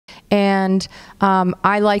And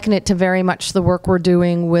I liken it to very much the work we're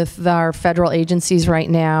doing with our federal agencies right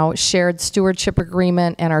now, shared stewardship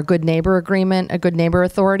agreement and our good neighbor agreement, a good neighbor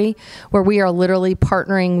authority, where we are literally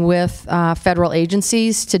partnering with federal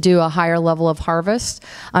agencies to do a higher level of harvest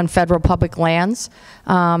on federal public lands,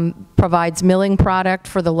 provides milling product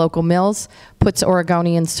for the local mills, puts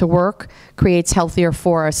Oregonians to work, creates healthier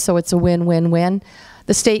forests. So it's a win-win-win.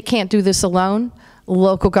 The state can't do this alone.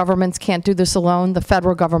 Local governments can't do this alone. The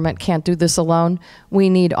federal government can't do this alone. We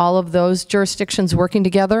need all of those jurisdictions working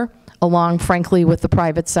together, along, frankly, with the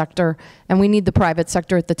private sector, and we need the private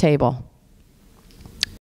sector at the table.